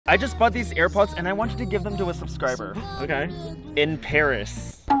I just bought these AirPods and I wanted to give them to a subscriber. Okay. In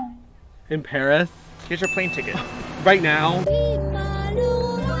Paris. In Paris? Here's your plane ticket. Right now?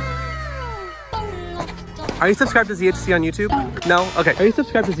 Are you subscribed to ZHC on YouTube? No? Okay. Are you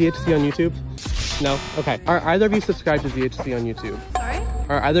subscribed to ZHC on YouTube? No? Okay. Are either of you subscribed to ZHC on YouTube? Sorry?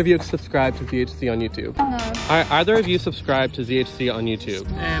 Are either of you subscribed to ZHC on YouTube? No. Are either of you subscribed to ZHC on YouTube?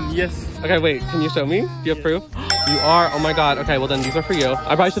 Yes. Okay, wait. Can you show me? Do you have proof? You are? Oh my god. Okay, well then these are for you.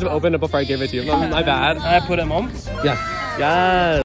 I probably should have opened it before I gave it to you. My bad. I put them on? Yes. Yes.